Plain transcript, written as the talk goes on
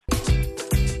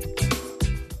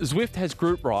Zwift has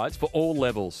group rides for all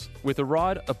levels. With a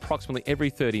ride approximately every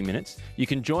 30 minutes, you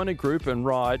can join a group and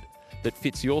ride that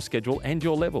fits your schedule and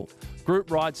your level.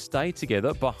 Group rides stay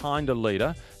together behind a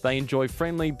leader. They enjoy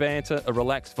friendly banter, a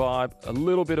relaxed vibe, a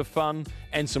little bit of fun,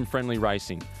 and some friendly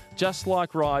racing. Just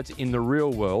like rides in the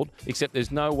real world, except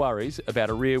there's no worries about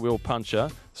a rear wheel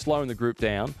puncher slowing the group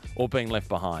down or being left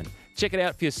behind. Check it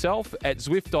out for yourself at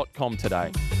Zwift.com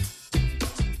today.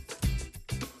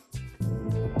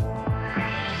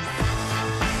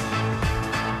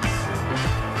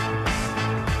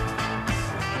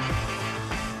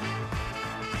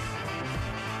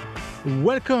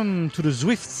 Welcome to the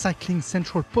Zwift Cycling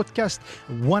Central Podcast.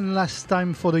 One last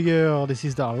time for the year. This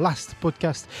is our last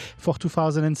podcast for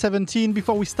 2017.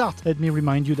 Before we start, let me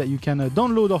remind you that you can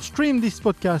download or stream this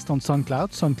podcast on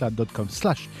SoundCloud,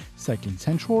 soundcloud.com/Cycling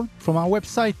Central, from our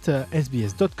website,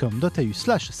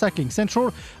 sbs.com.au/Cycling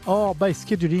Central, or by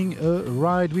scheduling a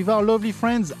ride with our lovely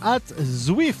friends at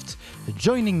Zwift.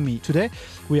 Joining me today,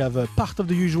 we have part of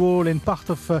the usual and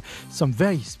part of some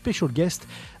very special guests.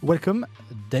 Welcome,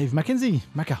 Dave McKenzie.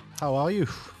 Macca, how are you?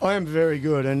 I am very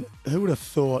good, and who would have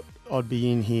thought I'd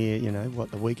be in here,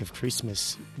 the week of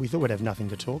Christmas? We thought we'd have nothing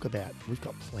to talk about. We've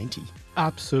got plenty.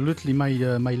 Absolutely.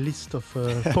 My list of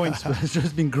points has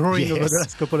just been growing over the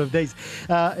last couple of days.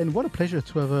 And what a pleasure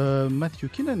to have Matthew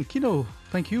Keenan. Kino,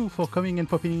 thank you for coming and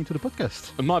popping into the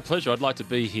podcast. My pleasure. I'd like to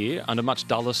be here under much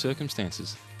duller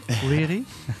circumstances. Really?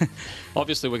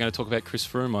 Obviously, we're going to talk about Chris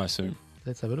Froome, I assume.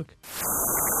 Let's have a look.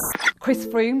 Chris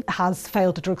Froome has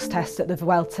failed a drugs test at the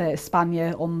Vuelta a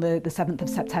España on the 7th of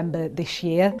September this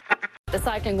year. The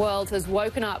cycling world has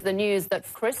woken up the news that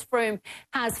Chris Froome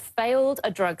has failed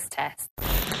a drugs test.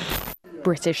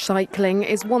 British cycling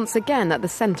is once again at the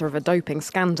centre of a doping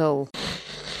scandal.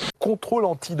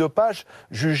 Contrôle antidopage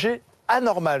jugé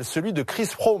anormal, celui de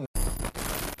Chris Froome.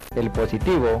 El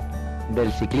positivo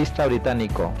del ciclista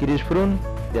británico Chris Froome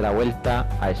de la Vuelta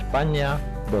a España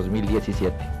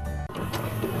 2017.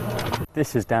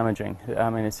 This is damaging. I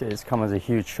mean, it's come as a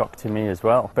huge shock to me as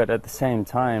well. But at the same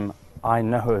time, I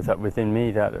know that within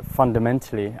me that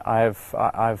fundamentally I've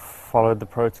followed the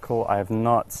protocol. I have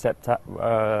not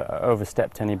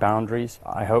overstepped any boundaries.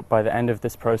 I hope by the end of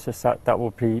this process that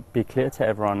will be clear to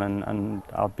everyone and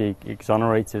I'll be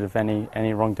exonerated of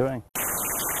any wrongdoing.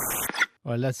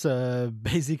 Well, that's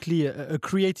basically a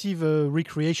creative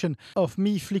recreation of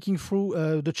me flicking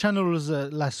through the channels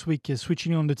last week,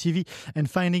 switching on the TV and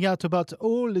finding out about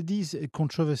all these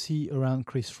controversy around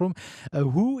Chris Froome.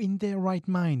 Who in their right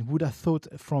mind would have thought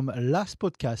from last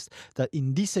podcast that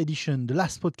in this edition, the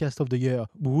last podcast of the year,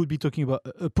 we would be talking about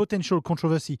a potential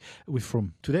controversy with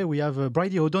Froome. Today we have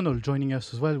Bridie O'Donnell joining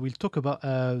us as well. We'll talk about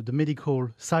the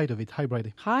medical side of it. Hi,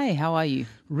 Bridie. Hi, how are you?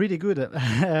 Really good.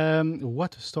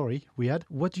 What a story we had.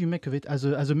 What do you make of it as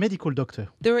a medical doctor?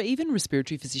 There are even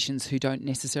respiratory physicians who don't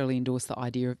necessarily endorse the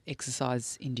idea of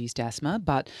exercise-induced asthma,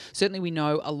 but certainly we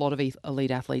know a lot of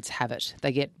elite athletes have it.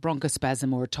 They get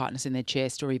bronchospasm or a tightness in their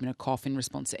chest or even a cough in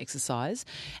response to exercise.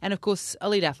 And of course,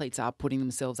 elite athletes are putting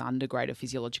themselves under greater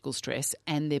physiological stress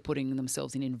and they're putting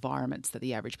themselves in environments that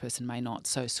the average person may not.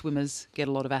 So swimmers get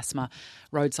a lot of asthma,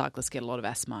 road cyclists get a lot of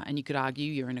asthma. And you could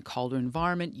argue you're in a colder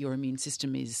environment, your immune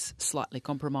system is slightly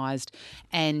compromised,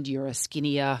 and you're a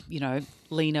skinnier,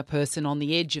 leaner person on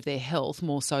the edge of their health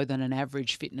more so than an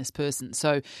average fitness person.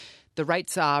 So the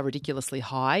rates are ridiculously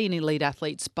high in elite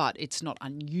athletes, but it's not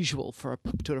unusual for a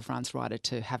Tour de France rider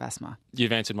to have asthma.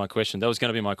 You've answered my question. That was going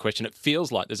to be my question. It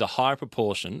feels like there's a higher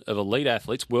proportion of elite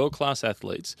athletes, world-class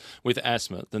athletes, with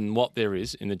asthma than what there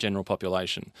is in the general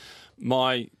population.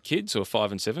 My kids, who are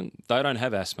 5 and 7, they don't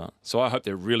have asthma, so I hope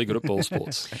they're really good at ball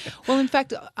sports. Well, in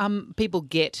fact, people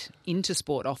get into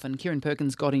sport often. Kieran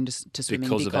Perkins got into swimming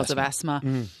because of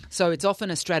asthma. So it's often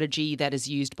a strategy that is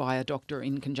used by a doctor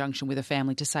in conjunction with a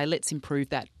family to say, let's improve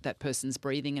that person's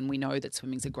breathing, and we know that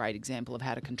swimming's a great example of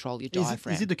how to control your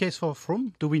diaphragm. Is it the case for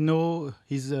Froome? Do we know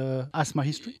his asthma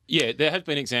history? Yeah, there have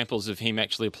been examples of him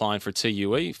actually applying for a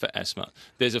TUE for asthma.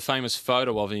 There's a famous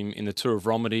photo of him in the Tour of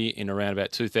Romandy in around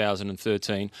about 2013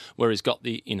 where he's got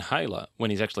the inhaler when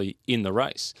he's actually in the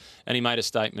race. And he made a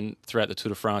statement throughout the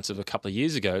Tour de France of a couple of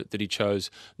years ago that he chose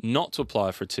not to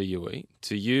apply for a TUE,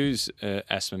 to use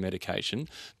asthma medication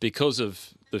because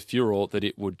of the furor that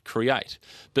it would create.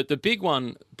 But the big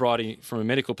one, Bridie, from a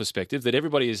medical perspective, that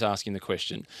everybody is asking the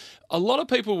question, a lot of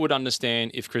people would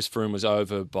understand if Chris Froome was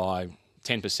over by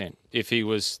 10%. If he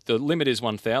was, the limit is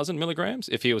 1,000 milligrams.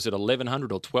 If he was at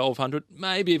 1,100 or 1,200,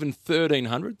 maybe even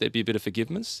 1,300, there'd be a bit of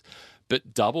forgiveness.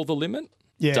 But double the limit?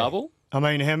 Yeah. Double? I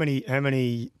mean, how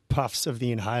many puffs of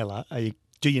the inhaler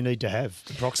do you need to have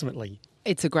approximately?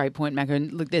 It's a great point, Macca.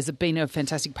 And look, there's been a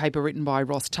fantastic paper written by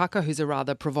Ross Tucker, who's a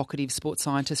rather provocative sports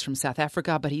scientist from South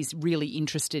Africa, but he's really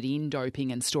interested in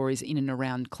doping and stories in and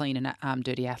around clean and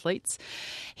dirty athletes.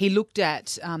 He looked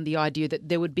at the idea that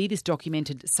there would be this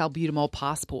documented salbutamol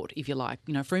passport, if you like.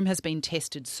 You know, Froome has been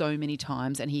tested so many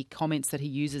times, and he comments that he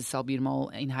uses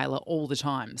salbutamol inhaler all the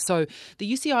time. So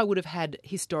the UCI would have had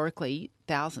historically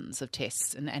thousands of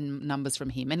tests and numbers from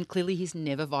him, and clearly he's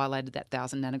never violated that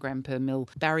 1,000 nanogram per mil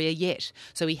barrier yet.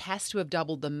 So he has to have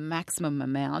doubled the maximum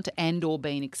amount and or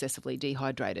been excessively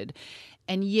dehydrated.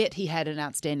 And yet he had an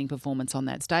outstanding performance on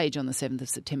that stage on the 7th of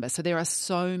September. So there are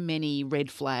so many red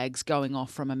flags going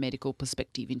off from a medical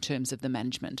perspective in terms of the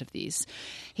management of this.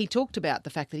 He talked about the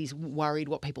fact that he's worried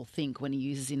what people think when he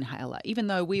uses inhaler, even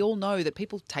though we all know that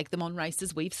people take them on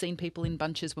races. We've seen people in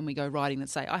bunches when we go riding that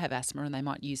say, I have asthma, and they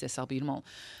might use their salbutamol.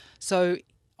 So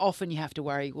often you have to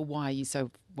worry, well, why are you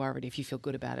so worried if you feel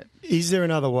good about it? Is there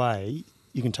another way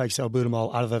you can take salbutamol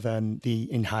other than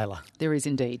the inhaler? There is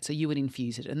indeed. So you would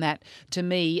infuse it. And that, to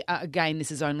me, again,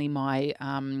 this is only my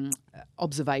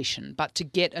observation, but to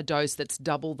get a dose that's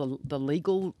double the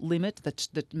legal limit,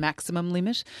 the maximum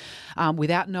limit,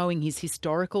 without knowing his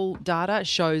historical data,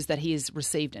 shows that he has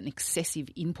received an excessive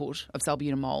input of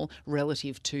salbutamol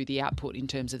relative to the output in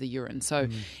terms of the urine. So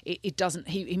it doesn't.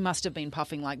 He must have been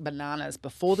puffing like bananas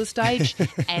before the stage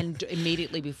and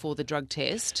immediately before the drug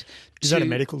test. Is that a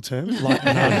medical term? Like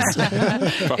bananas?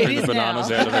 Puffing the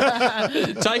bananas out of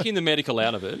it. Taking the medical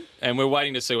out of it, and we're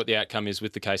waiting to see what the outcome is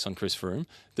with the case on Chris Froome.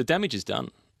 The damage is done.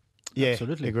 Yeah,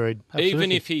 absolutely. Agreed.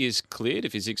 Even if he is cleared,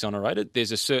 if he's exonerated,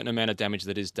 there's a certain amount of damage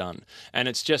that is done. And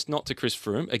it's just not to Chris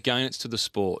Froome. Again, it's to the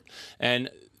sport. And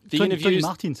Tony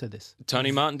Martin said this.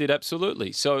 Tony Martin did,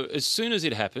 absolutely. So as soon as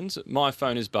it happens, my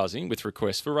phone is buzzing with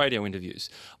requests for radio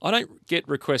interviews. I don't get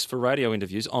requests for radio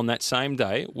interviews on that same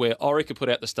day where Orica put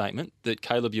out the statement that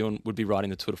Caleb Ewan would be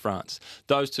riding the Tour de France.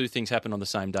 Those two things happened on the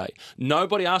same day.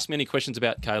 Nobody asked me any questions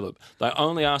about Caleb. They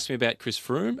only asked me about Chris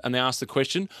Froome, and they asked the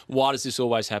question, why does this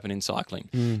always happen in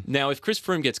cycling? Now, if Chris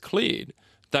Froome gets cleared,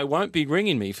 they won't be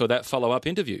ringing me for that follow-up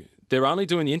interview. They're only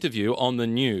doing the interview on the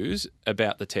news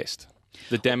about the test.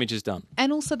 The damage is done.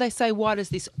 And also they say, why does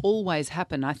this always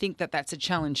happen? I think that's a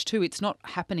challenge too. It's not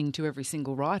happening to every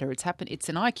single rider. It's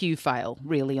an IQ fail,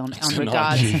 really, on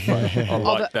regards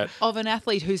of an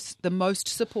athlete who's the most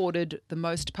supported, the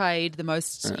most paid, the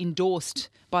most endorsed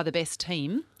by the best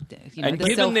team. And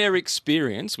given their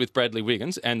experience with Bradley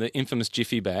Wiggins and the infamous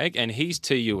Jiffy bag and his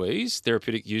TUEs,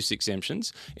 therapeutic use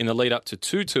exemptions, in the lead up to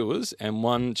 2 tours and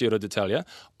 1 Giro d'Italia,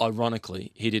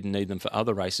 ironically, he didn't need them for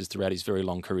other races throughout his very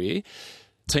long career.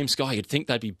 Team Sky, you'd think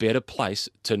they'd be better placed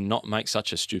to not make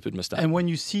such a stupid mistake. And when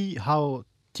you see how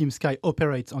Team Sky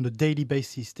operates on a daily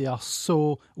basis, they are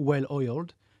so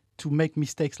well-oiled. To make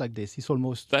mistakes like this, it's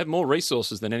almost... They have more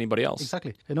resources than anybody else.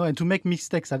 Exactly. And to make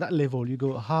mistakes at that level, you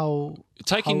go, how...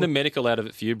 Taking the medical out of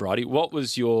it for you, Bridie, what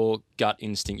was your gut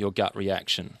instinct, your gut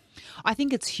reaction? I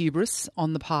think it's hubris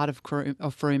on the part of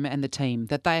Froome and the team,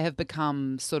 that they have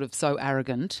become sort of so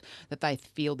arrogant that they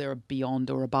feel they're beyond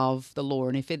or above the law.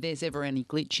 And if there's ever any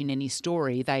glitch in any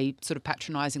story, they sort of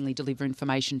patronisingly deliver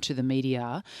information to the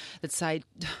media that say,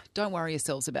 don't worry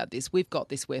yourselves about this. We've got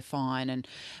this. We're fine. And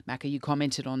Macca, you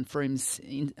commented on Froome's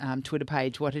Twitter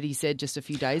page. What had he said just a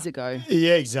few days ago?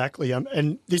 Yeah, exactly.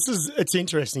 And it's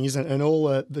interesting, isn't it? And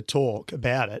all the talk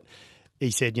about it. He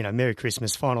said, Merry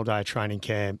Christmas, final day of training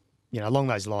camp. Along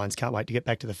those lines, can't wait to get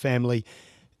back to the family.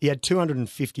 He had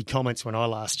 250 comments when I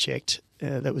last checked.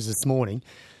 That was this morning.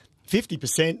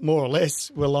 50%, more or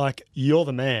less, were like, you're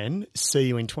the man, see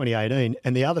you in 2018.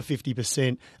 And the other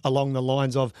 50% along the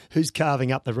lines of, who's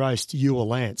carving up the roast, you or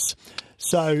Lance?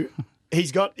 So...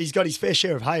 He's got his fair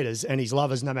share of haters and his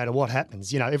lovers no matter what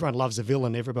happens. Everyone loves a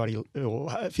villain. Everybody,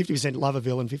 50% love a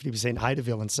villain, 50% hate a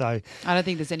villain. So I don't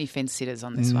think there's any fence sitters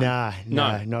on this one. No,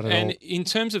 not at all. And in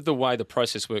terms of the way the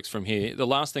process works from here, the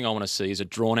last thing I want to see is a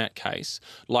drawn-out case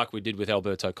like we did with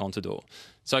Alberto Contador.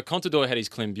 So Contador had his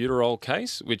clenbuterol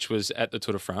case, which was at the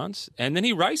Tour de France, and then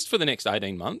he raced for the next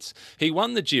 18 months. He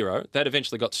won the Giro. That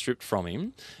eventually got stripped from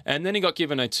him. And then he got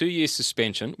given a 2-year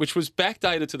suspension, which was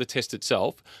backdated to the test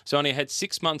itself. So only had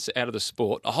 6 months out of the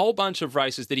sport, a whole bunch of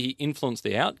races that he influenced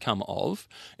the outcome of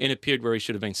in a period where he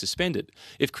should have been suspended.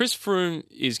 If Chris Froome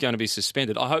is going to be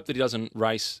suspended, I hope that he doesn't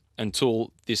race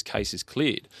until this case is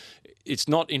cleared. It's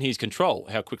not in his control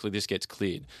how quickly this gets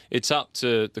cleared. It's up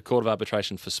to the Court of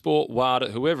Arbitration for Sport, WADA,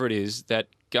 whoever it is, that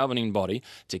governing body,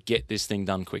 to get this thing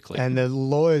done quickly. And the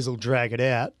lawyers will drag it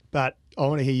out, but I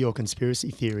want to hear your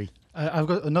conspiracy theory. I've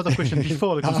got another question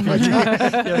before the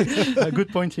conspiracy. Good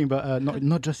pointing, but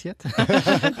not just yet.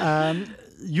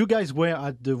 You guys were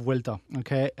at the Vuelta,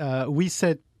 okay? We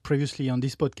said previously on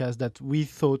this podcast that we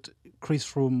thought Chris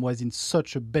Froome was in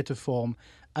such a better form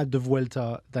at the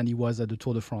Vuelta than he was at the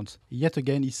Tour de France. Yet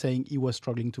again, he's saying he was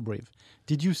struggling to breathe.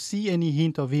 Did you see any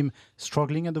hint of him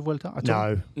struggling at the Vuelta at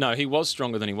all? No, he was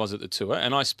stronger than he was at the Tour.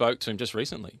 And I spoke to him just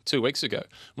recently, 2 weeks ago,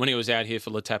 when he was out here for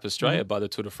L'Etape Australia by the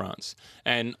Tour de France.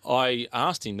 And I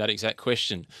asked him that exact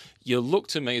question. You look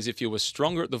to me as if you were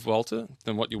stronger at the Vuelta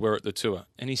than what you were at the Tour.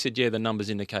 And he said, yeah, the numbers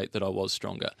indicate that I was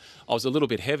stronger. I was a little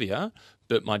bit heavier,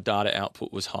 but my data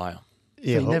output was higher.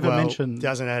 Yeah, so he never mentioned...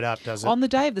 Doesn't add up, does it? On the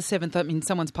day of the 7th, I mean,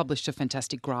 someone's published a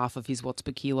fantastic graph of his watts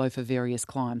per kilo for various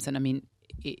climbs. And I mean,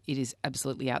 it is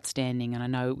absolutely outstanding. And I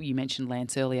know you mentioned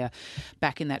Lance earlier.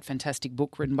 Back in that fantastic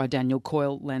book written by Daniel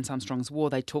Coyle, Lance Armstrong's War,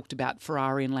 they talked about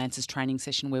Ferrari and Lance's training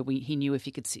session where he knew if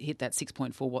he could hit that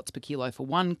 6.4 watts per kilo for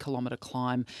 1 kilometre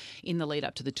climb in the lead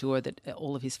up to the Tour, that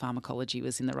all of his pharmacology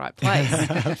was in the right place.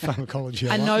 Pharmacology.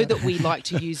 I know that we like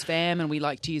to use VAM and we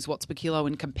like to use watts per kilo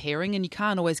in comparing, and you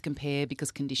can't always compare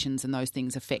because conditions and those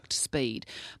things affect speed.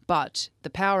 But the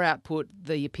power output,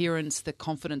 the appearance, the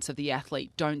confidence of the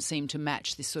athlete don't seem to match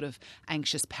this sort of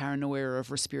anxious paranoia of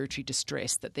respiratory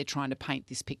distress that they're trying to paint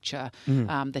this picture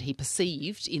that he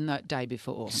perceived in the day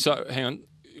before. So, hang on.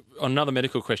 Another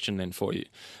medical question then for you.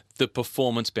 The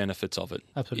performance benefits of it.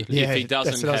 Absolutely. If he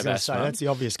doesn't have asthma. That's the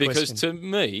obvious question. Because to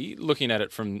me, looking at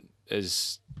it from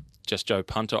as just Joe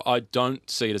Punter, I don't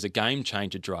see it as a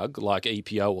game-changer drug like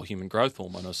EPO or human growth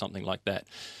hormone or something like that.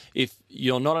 If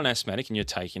you're not an asthmatic and you're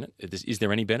taking it, is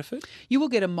there any benefit? You will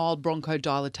get a mild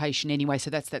bronchodilation anyway, so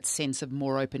that's that sense of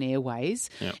more open airways.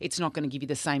 Yep. It's not going to give you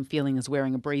the same feeling as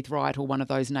wearing a Breathe Right or one of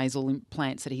those nasal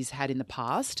implants that he's had in the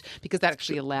past, because that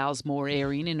actually allows more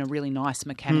air in a really nice,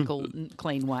 mechanical,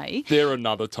 clean way. They're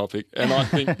another topic, and I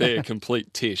think they're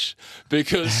complete tish,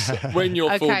 because when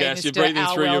you're full gas, you're breathing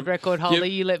through your... record holder,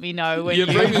 you let me know when you're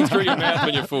breathing through your mouth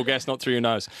when you're full gas, not through your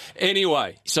nose.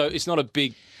 Anyway, so it's not a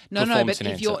big... No, but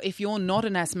if you're not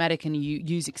an asthmatic and you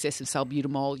use excessive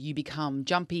salbutamol, you become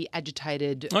jumpy,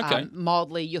 agitated,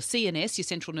 mildly. Your CNS, your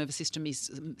central nervous system, is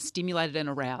stimulated and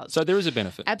aroused. So there is a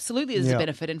benefit. Absolutely, there's a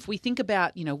benefit. And if we think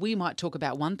about, we might talk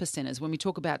about 1%ers. When we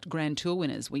talk about Grand Tour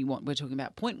winners, we're talking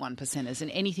about 0.1%ers.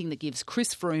 And anything that gives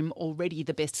Chris Froome, already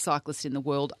the best cyclist in the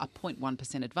world, a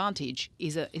 0.1% advantage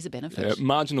is a benefit.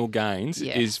 Marginal gains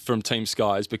is from Team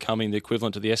Sky is becoming the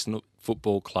equivalent to the Aston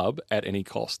Football Club at any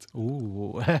cost.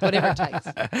 Ooh. Whatever it takes.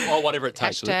 Whatever it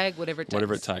takes. Hashtag whatever it takes.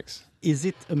 Whatever it takes. Is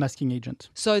it a masking agent?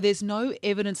 So there's no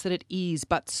evidence that it is,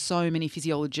 but so many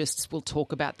physiologists will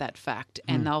talk about that fact,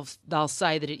 and they'll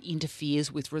say that it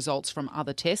interferes with results from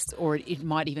other tests, or it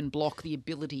might even block the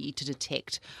ability to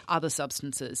detect other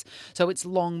substances. So it's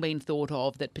long been thought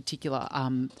of that particular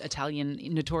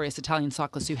notorious Italian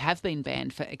cyclists who have been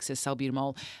banned for excess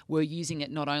salbutamol were using it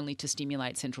not only to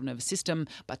stimulate central nervous system,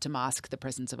 but to mask the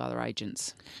presence of other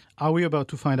agents. Are we about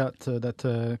to find out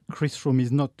that Chris Froome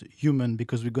is not human,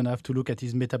 because we're going to have to look at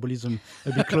his metabolism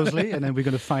a bit closely, and then we're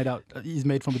going to find out he's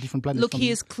made from a different planet? Look, he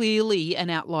is clearly an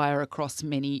outlier across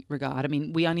many regards. I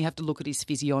mean, we only have to look at his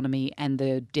physiognomy and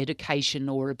the dedication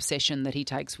or obsession that he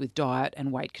takes with diet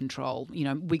and weight control.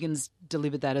 Wiggins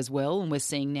delivered that as well, and we're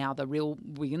seeing now the real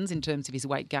Wiggins in terms of his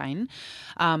weight gain.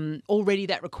 Already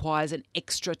that requires an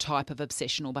extra type of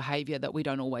obsessional behaviour that we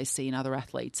don't always see in other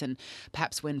athletes. And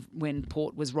perhaps when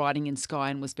Port was riding in Sky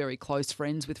and was very close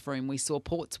friends with Froome, we saw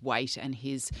Port's weight and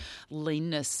his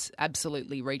leanness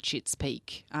absolutely reach its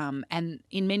peak. And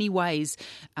in many ways,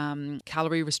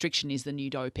 calorie restriction is the new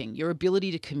doping. Your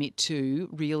ability to commit to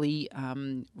really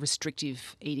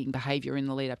restrictive eating behaviour in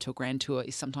the lead up to a Grand Tour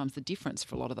is sometimes the difference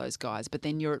for a lot of those guys. But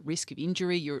then you're at risk of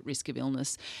injury, you're at risk of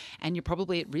illness, and you're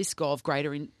probably at risk of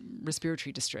greater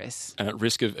respiratory distress. And at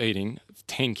risk of eating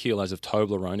 10 kilos of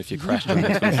Toblerone if you crash during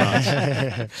the Tour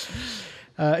de France.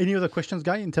 Any other questions,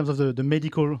 Guy, in terms of the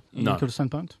medical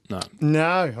standpoint?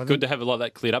 No. Good to have a lot of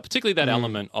that cleared up, particularly that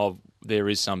element of there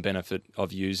is some benefit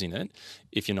of using it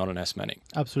if you're not an asthmatic.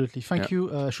 Absolutely. Thank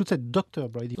you. I should say Dr.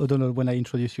 Bridie O'Donnell when I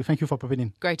introduce you. Thank you for popping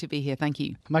in. Great to be here. Thank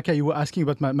you. Maka, you were asking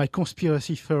about my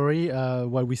conspiracy theory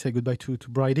while we say goodbye to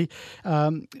Bridie.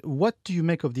 What do you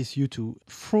make of this, you two?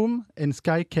 Froome and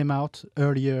Sky came out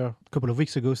earlier, a couple of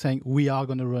weeks ago, saying we are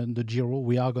going to run the Giro,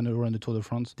 we are going to run the Tour de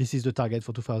France. This is the target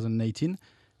for 2018.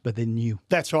 But they knew.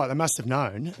 That's right. They must have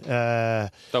known. They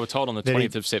were told on the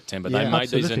 20th of September. They made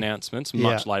these announcements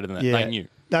much later than that. Yeah. They knew.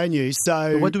 They knew.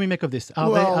 So, what do we make of this?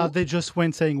 Are they just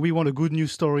went saying we want a good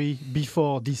news story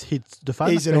before this hits the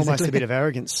fan? Is it almost a bit of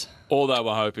arrogance? Or they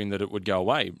were hoping that it would go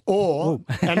away.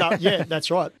 That's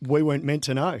right. We weren't meant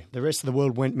to know. The rest of the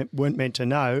world weren't meant to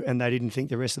know, and they didn't think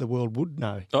the rest of the world would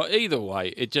know. Either way,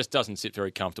 it just doesn't sit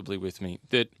very comfortably with me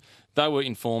that they were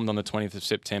informed on the 20th of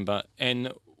September,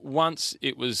 and once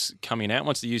it was coming out,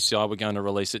 once the UCI were going to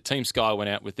release it, Team Sky went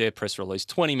out with their press release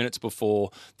 20 minutes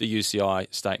before the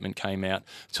UCI statement came out,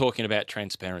 talking about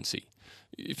transparency.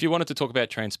 If you wanted to talk about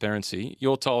transparency,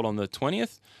 you're told on the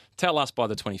 20th, tell us by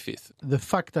the 25th. The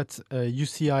fact that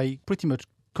UCI pretty much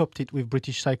copped it with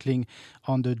British Cycling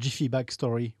on the Jiffy bag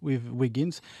story with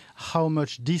Wiggins, how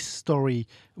much this story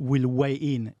will weigh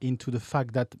into the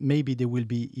fact that maybe they will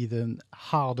be even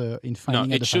harder in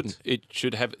finding out the shouldn't. facts. It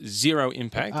should have zero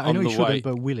impact I on know the it shouldn't, way.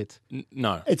 but will it?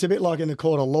 No. It's a bit like in the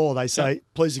court of law. They say,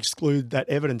 please exclude that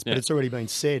evidence, but it's already been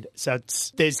said. So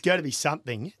there's going to be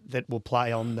something that will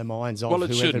play on the minds of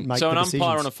whoever shouldn't. make So the an decisions.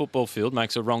 umpire on a football field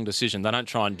makes a wrong decision. They don't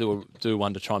try and do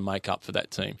one to try and make up for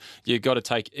that team. You've got to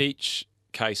take each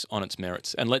case on its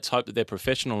merits, and let's hope that they're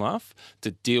professional enough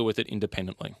to deal with it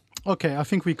independently. Okay, I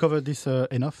think we covered this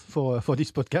enough for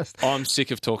this podcast. I'm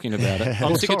sick of talking about it.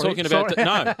 I'm sick of talking about it.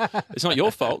 No, it's not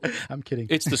your fault. I'm kidding.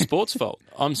 It's the sport's fault.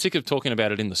 I'm sick of talking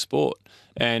about it in the sport,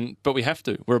 but we have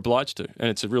to. We're obliged to, and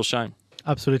it's a real shame.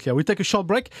 Absolutely. I will take a short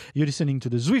break. You're listening to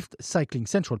the Zwift Cycling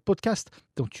Central podcast.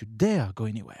 Don't you dare go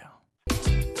anywhere.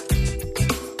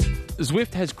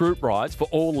 Zwift has group rides for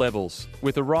all levels.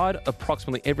 With a ride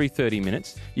approximately every 30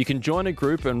 minutes, you can join a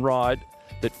group and ride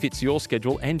that fits your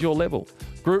schedule and your level.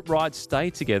 Group rides stay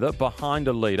together behind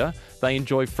a leader. They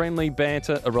enjoy friendly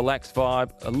banter, a relaxed vibe,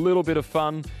 a little bit of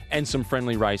fun, and some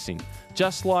friendly racing.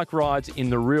 Just like rides in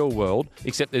the real world,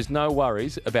 except there's no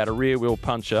worries about a rear wheel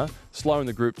puncher, slowing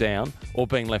the group down, or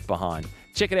being left behind.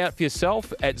 Check it out for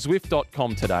yourself at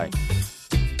Zwift.com today.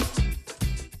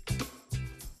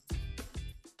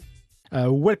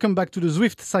 Welcome back to the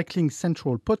Zwift Cycling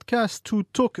Central podcast to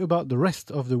talk about the rest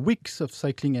of the weeks of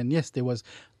cycling. And yes, there was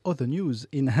other news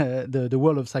in the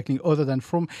world of cycling other than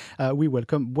Froome. We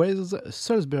welcome Wes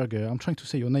Sulzberger. I'm trying to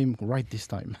say your name right this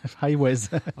time. Hi, Wes.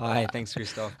 Hi, thanks,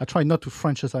 Christophe. I try not to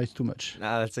Francesize too much.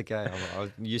 No, that's okay. I was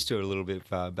used to it a little bit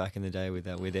back in the day with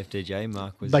FDJ.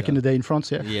 Mark was back in the day in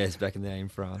France, yeah? Yes, back in the day in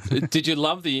France. Did you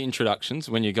love the introductions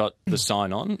when you got the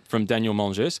sign-on from Daniel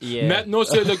Mangès? Yeah. Maintenant,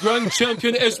 c'est le grand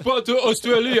champion espoir de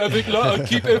Australie avec la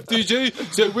équipe FDJ,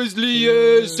 c'est Wesley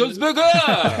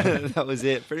Sulzberger. That was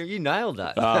it. You nailed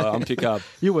that. I'm Picard.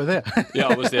 You were there. Yeah,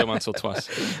 I was there once or twice.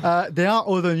 There are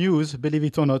other news, believe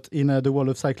it or not, in the world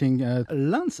of cycling.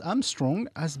 Lance Armstrong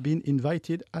has been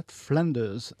invited at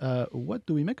Flanders. What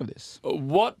do we make of this?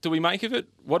 What do we make of it?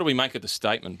 What do we make of the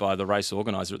statement by the race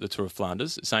organiser at the Tour of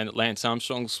Flanders saying that Lance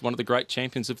Armstrong's one of the great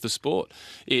champions of the sport?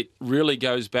 It really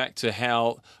goes back to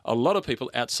how a lot of people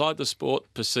outside the sport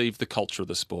perceive the culture of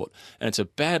the sport. And it's a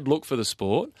bad look for the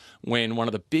sport when one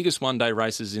of the biggest one-day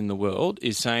races in the world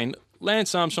is saying,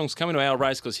 Lance Armstrong's coming to our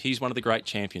race because he's one of the great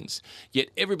champions. Yet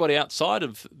everybody outside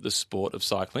of the sport of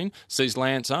cycling sees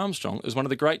Lance Armstrong as one of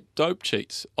the great dope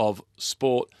cheats of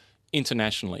sport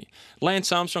internationally.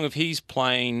 Lance Armstrong, if he's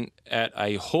playing at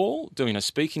a hall, doing a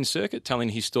speaking circuit, telling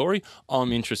his story,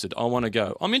 I'm interested. I want to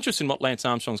go. I'm interested in what Lance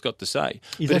Armstrong's got to say.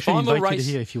 He's but actually if I'm invited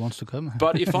here if he wants to come.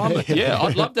 But if I'm,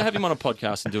 I'd love to have him on a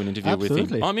podcast and do an interview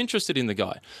with him. I'm interested in the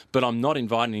guy, but I'm not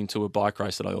inviting him to a bike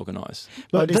race that I organise.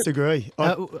 I disagree.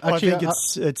 I think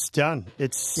it's done.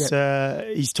 It's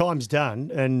his time's done,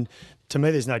 and to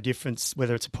me, there's no difference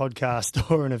whether it's a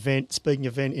podcast or an event, speaking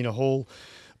event in a hall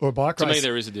or a bike race. To me,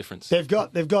 there is a difference. They've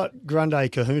got grande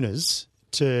kahunas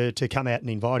to come out and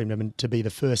invite him and to be the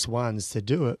first ones to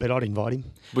do it, but I'd invite him.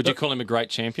 Would you call him a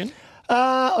great champion?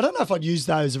 I don't know if I'd use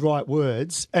those right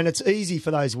words, and it's easy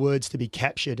for those words to be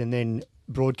captured and then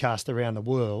broadcast around the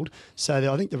world.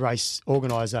 So I think the race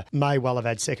organiser may well have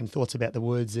had second thoughts about the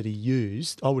words that he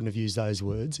used. I wouldn't have used those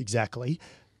words exactly,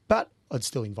 but I'd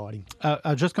still invite him.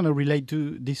 I'm just going to relate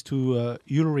to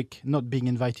Ulrich not being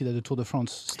invited at the Tour de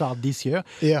France start this year.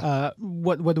 Yeah.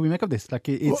 What do we make of this? Like,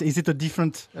 is it a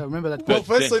different? Remember that. Well,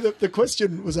 firstly, the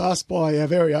question was asked by our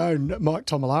very own Mike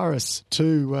Tomalaris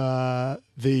to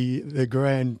the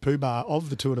Grand Poobah of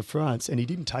the Tour de France, and he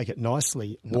didn't take it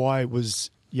nicely. No. Why was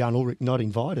Jan Ulrich not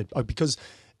invited? Because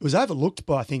it was overlooked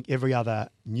by, I think, every other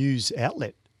news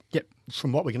outlet. Yep.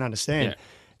 From what we can understand. Yeah.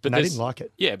 But they didn't like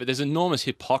it. Yeah, but there's enormous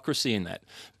hypocrisy in that.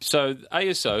 So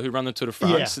ASO, who run the Tour de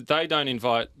France, they don't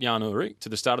invite Jan Ulrich to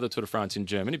the start of the Tour de France in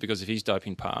Germany because of his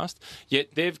doping past,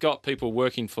 yet they've got people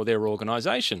working for their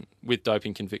organisation with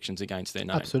doping convictions against their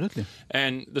name. Absolutely.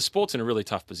 And the sport's in a really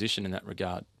tough position in that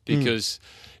regard because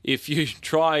if you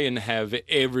try and have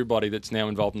everybody that's now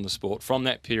involved in the sport from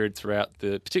that period throughout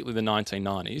particularly the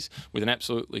 1990s with an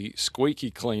absolutely squeaky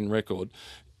clean record,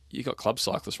 you got club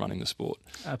cyclists running the sport.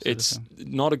 Absolutely. It's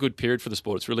not a good period for the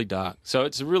sport. It's really dark. So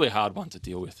it's a really hard one to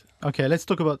deal with. Okay, let's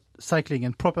talk about cycling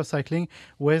and proper cycling,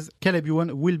 where Caleb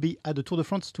Ewan will be at the Tour de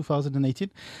France 2018.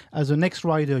 As the next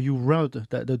rider, you rode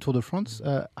the Tour de France.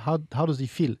 How does he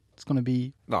feel? It's going to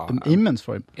be immense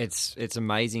for him. It's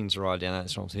amazing to ride down that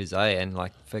Champs-Élysées, and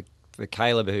like for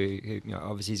Caleb, who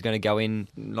obviously is going to go in,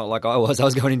 not like I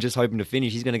was going in just hoping to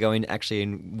finish. He's going to go in actually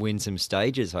and win some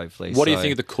stages, hopefully. What do you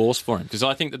think of the course for him? Because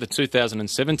I think that the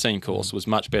 2017 course was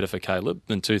much better for Caleb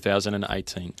than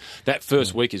 2018. That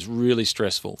first week is really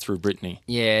stressful through Brittany.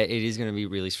 Yeah, it is going to be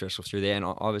really stressful through there, and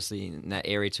obviously in that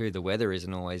area too, the weather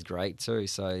isn't always great too.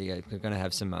 So we're going to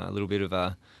have some a little bit of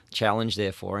a challenge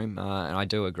there for him, and I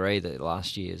do agree that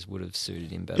last year's would have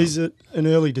suited him better. Is it an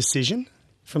early decision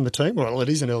from the team? Well, it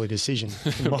is an early decision,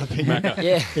 in my opinion.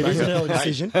 Yeah, it is an early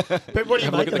decision. But what do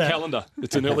you Have a make look of at that? the calendar.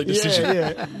 It's an early decision.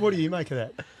 Yeah. What do you make of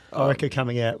that? Orica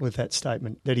coming out with that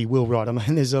statement that he will ride. I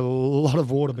mean, there's a lot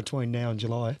of water between now and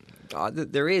July.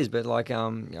 There is, but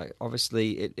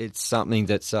obviously it's something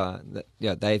that's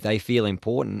they feel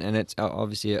important, and it's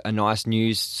obviously a nice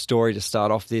news story to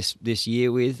start off this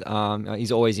year with.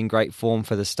 He's always in great form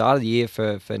for the start of the year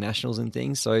for nationals and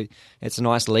things, so it's a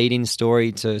nice lead-in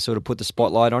story to sort of put the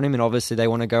spotlight on him, and obviously they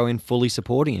want to go in fully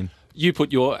supporting him. You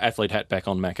put your athlete hat back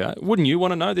on, Macca. Wouldn't you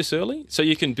want to know this early so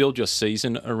you can build your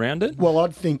season around it? Well,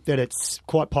 I'd think that it's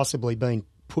quite possibly been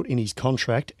put in his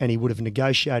contract, and he would have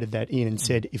negotiated that in and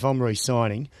said, if I'm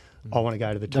re-signing, I want to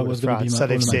go to the Tour de France. So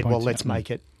they've said, well, let's make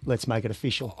it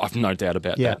official. I've no doubt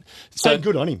about Yeah. that. So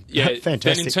good on him. Yeah, Fantastic.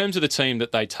 Then in terms of the team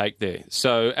that they take there,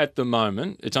 so at the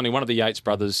moment, it's only one of the Yates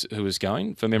brothers who is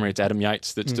going. For memory, it's Adam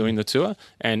Yates that's doing the Tour,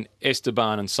 and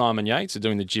Esteban and Simon Yates are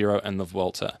doing the Giro and the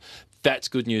Vuelta. That's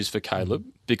good news for Caleb,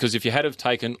 because if you had have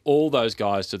taken all those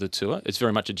guys to the Tour, it's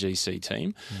very much a GC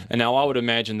team. And now I would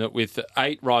imagine that with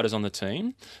 8 riders on the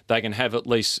team, they can have at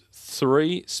least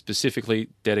 3 specifically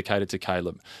dedicated to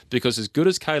Caleb. Because as good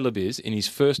as Caleb is in his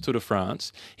first Tour de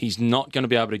France, he's not going to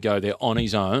be able to go there on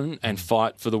his own and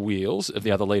fight for the wheels of the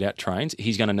other lead-out trains.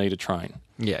 He's going to need a train.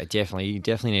 Yeah, definitely. You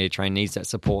definitely need a train, needs that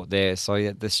support there.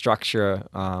 So the structure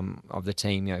of the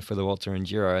team, for the Vuelta and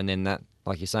Giro, and then that,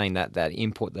 like you're saying, that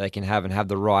input they can have and have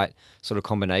the right sort of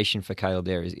combination for Caleb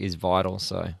there is vital.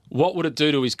 So, what would it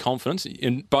do to his confidence?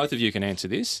 And both of you can answer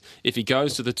this. If he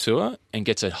goes to the Tour and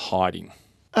gets a hiding,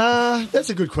 that's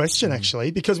a good question,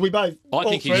 actually, because we both, I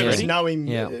think he's ready. know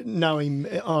him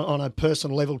on a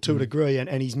personal level to a degree, and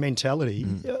his mentality.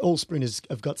 All sprinters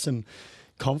have got some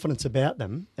confidence about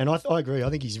them, and I agree.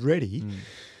 I think he's ready.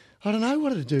 I don't know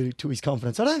what it'd do to his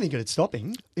confidence. I don't think it'd stop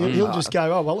him. He'll just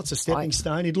go, oh, well, it's a stepping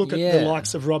stone. He'd look at the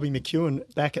likes of Robbie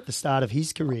McEwen back at the start of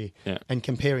his career and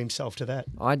compare himself to that.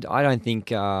 I don't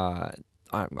think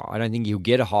I don't think he'll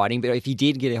get a hiding, but if he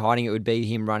did get a hiding, it would be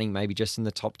him running maybe just in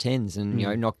the top 10s and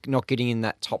not getting in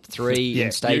that top 3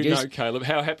 in stages. You know, Caleb,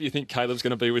 how happy do you think Caleb's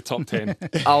going to be with top 10?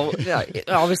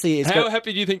 Obviously, how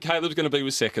happy do you think Caleb's going to be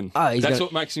with second? That's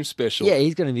what makes him special. Yeah,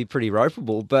 he's going to be pretty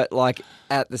ropeable, but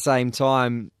at the same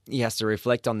time, he has to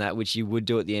reflect on that, which you would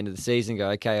do at the end of the season.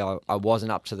 Go, okay, I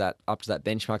wasn't up to that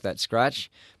benchmark, that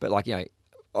scratch, but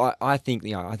I think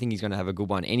he's going to have a good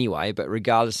one anyway. But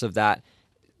regardless of that,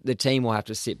 the team will have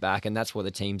to sit back, and that's what the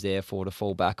team's there for, to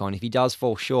fall back on. If he does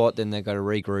fall short, then they've got to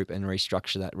regroup and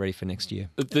restructure that ready for next year.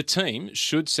 The team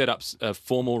should set up a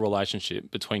formal relationship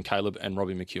between Caleb and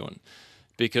Robbie McEwen,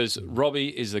 because Robbie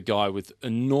is a guy with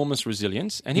enormous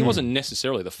resilience, and he wasn't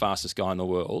necessarily the fastest guy in the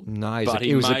world. No, but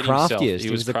he was the craftiest.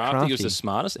 He was crafty, he was the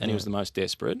smartest, and he was the most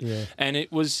desperate. Yeah. And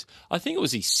I think it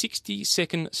was his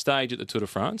 62nd stage at the Tour de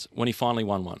France when he finally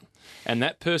won one. And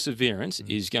that perseverance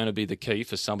is going to be the key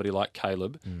for somebody like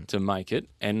Caleb to make it.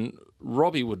 And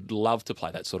Robbie would love to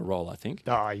play that sort of role, I think.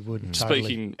 Oh, he would.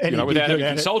 Speaking, totally. without having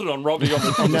consulted on Robbie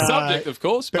on the subject, of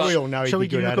course. But we all know he'd be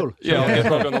good at it. Yeah, I'll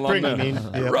get Robbie on the line now. Bring him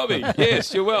in. Yep. Robbie,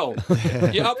 yes, you're well.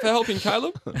 You up for helping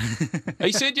Caleb?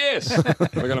 He said yes.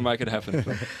 We're going to make it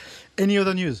happen. Any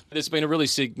other news? There's been a really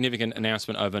significant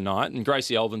announcement overnight, and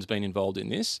Gracie Alvin's been involved in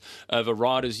this, of a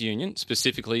riders' union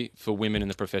specifically for women in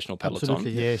the professional peloton.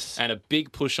 Absolutely, yes. And a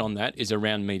big push on that is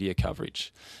around media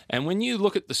coverage. And when you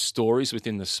look at the stories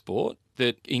within the sport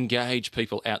that engage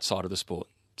people outside of the sport,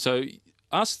 so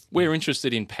we're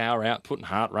interested in power output and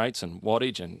heart rates and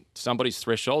wattage and somebody's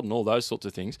threshold and all those sorts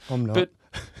of things. I'm not.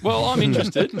 Well, I'm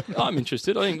interested. I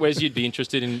think, Wes, you'd be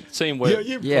interested in seeing where...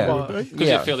 Yeah, because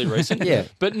you're fairly recent. Yeah.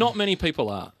 But not many people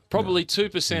are. Probably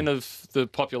 2% of the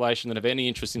population that have any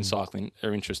interest in cycling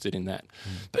are interested in that.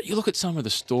 But you look at some of the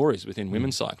stories within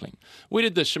women's cycling. We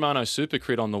did the Shimano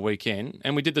Supercrit on the weekend,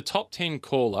 and we did the top 10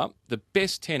 call-up, the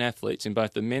best 10 athletes in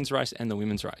both the men's race and the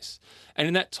women's race. And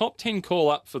in that top 10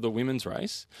 call-up for the women's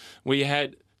race, we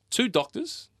had 2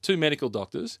 doctors, 2 medical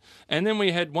doctors, and then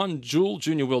we had one dual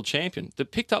junior world champion that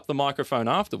picked up the microphone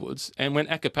afterwards and went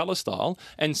a cappella style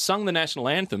and sung the national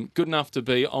anthem good enough to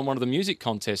be on one of the music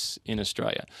contests in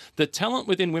Australia. The talent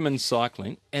within women's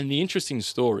cycling and the interesting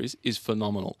stories is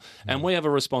phenomenal. And we have a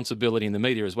responsibility in the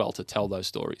media as well to tell those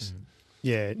stories.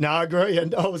 Yeah, no, I agree.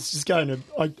 And I was just going to,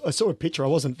 I saw a picture, I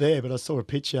wasn't there, but I saw a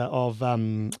picture of,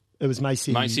 it was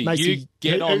Macy. Macy, you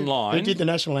get online. Who did the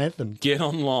national anthem? Get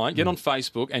online, get on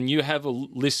Facebook, and you have a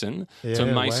listen to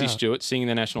Macy Stewart singing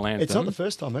the national anthem. It's not the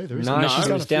first time either, is it? No,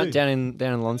 she was down in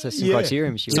Launceston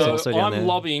Criterium. She was also down there. I'm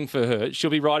lobbying for her.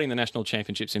 She'll be riding the national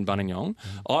championships in Buninyong.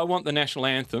 I want the national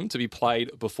anthem to be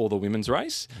played before the women's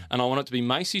race, and I want it to be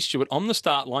Macy Stewart on the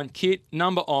start line, kit,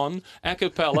 number on, a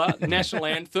cappella, national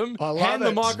anthem, hand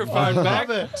the microphone back,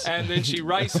 and then she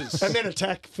races. And then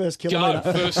attack first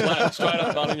kilometre. Go, first lap, straight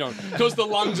up Buninyong. Because the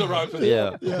lungs are open.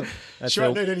 Yeah. She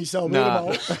won't need any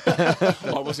salbutamol.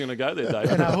 I wasn't going to go there,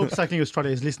 Dave. And I hope Cycling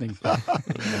Australia is listening.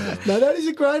 No, that is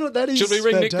a great one. That is Should we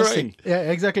ring fantastic. Nick Green? Yeah,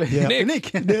 exactly. Yeah.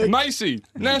 Nick, Macy,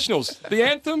 Nationals, the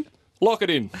anthem, lock it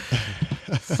in.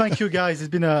 Thank you, guys. It's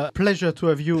been a pleasure to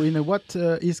have you in what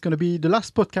is going to be the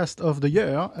last podcast of the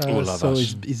year. So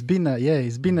it's been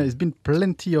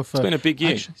plenty of. It's been a big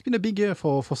year. Action. It's been a big year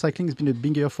for cycling. It's been a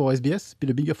big year for SBS. It's been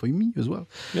a big year for me as well.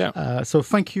 Yeah. So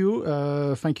thank you,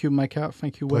 Micah,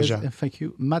 thank you, Wes, and thank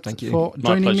you, Matt, for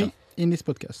joining me in this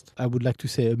podcast. I would like to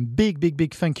say a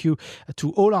big thank you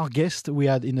to all our guests we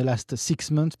had in the last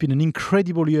 6 months. It's been an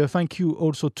incredible year. Thank you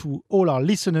also to all our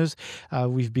listeners.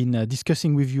 We've been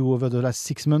discussing with you over the last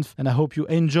 6 months, and I hope you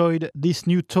enjoyed this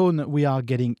new tone we are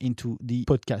getting into the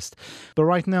podcast. But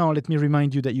right now, let me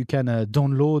remind you that you can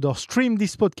download or stream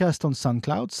this podcast on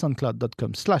SoundCloud,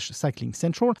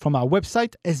 soundcloud.com/cyclingcentral, from our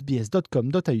website,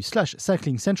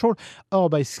 sbs.com.au/cyclingcentral, or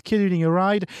by scheduling a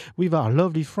ride with our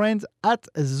lovely friends at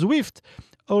Zwift.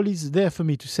 All is there for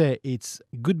me to say it's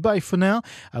goodbye for now.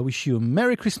 I wish you a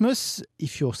Merry Christmas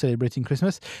if you're celebrating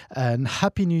Christmas, and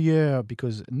Happy New Year,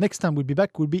 because next time we'll be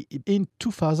back will be in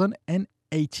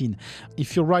 2018.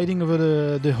 If you're riding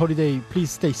over the holiday, please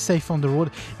stay safe on the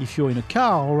road. If you're in a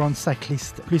car or on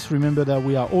cyclist, please remember that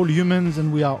we are all humans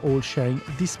and we are all sharing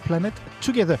this planet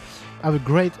together. Have a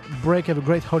great break, have a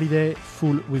great holiday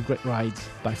full with great rides.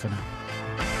 Bye for now.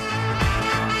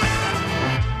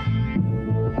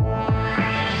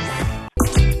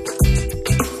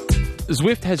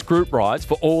 Zwift has group rides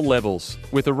for all levels.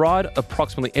 With a ride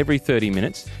approximately every 30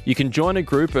 minutes, you can join a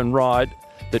group and ride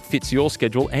that fits your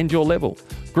schedule and your level.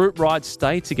 Group rides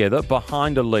stay together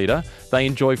behind a leader. They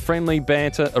enjoy friendly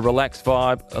banter, a relaxed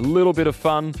vibe, a little bit of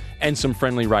fun, and some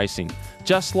friendly racing.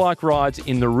 Just like rides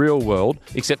in the real world,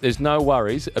 except there's no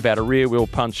worries about a rear wheel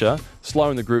puncher,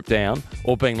 slowing the group down,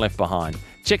 or being left behind.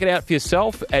 Check it out for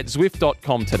yourself at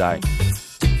Zwift.com today.